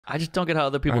I just don't get how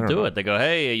other people do it. They go,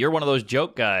 hey, you're one of those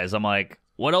joke guys. I'm like,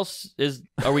 what else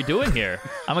are we doing here?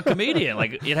 I'm a comedian.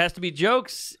 Like, it has to be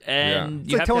jokes, and It's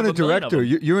you like have to telling have a a million of director,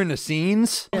 them. you're in the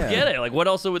scenes. I get it. Like, what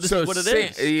else would this is what it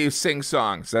is? You sing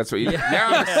songs. That's what you. Now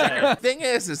I'm a singer. The thing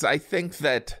is I think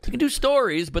that You can do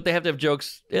stories, but they have to have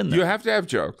jokes in them. you have to have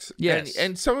jokes. Yes.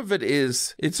 And some of it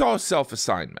is, it's all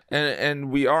self-assignment.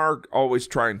 And we are always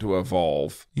trying to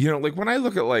evolve. You know, like when I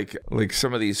look at like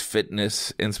some of these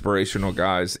fitness inspirational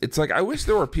guys, it's like, I wish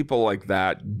there were people like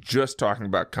that just talking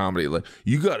about comedy. Like,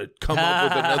 you got to come up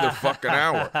with another fucking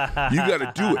hour. You got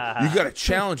to do it. You got to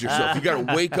challenge yourself. You got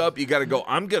to wake up. You got to go,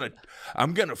 I'm going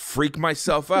to freak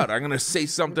myself out. I'm going to say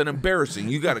something embarrassing.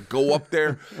 You got to go up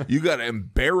there. You got to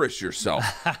embarrass yourself,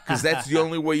 because that's the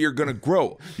only way you're going to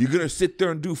grow. You're going to sit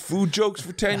there and do food jokes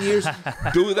for 10 years?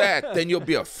 Do that. Then you'll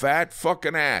be a fat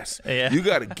fucking ass. Yeah. You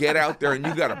got to get out there and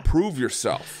you got to prove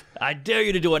yourself. I dare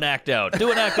you to do an act out.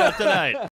 Do an act out tonight.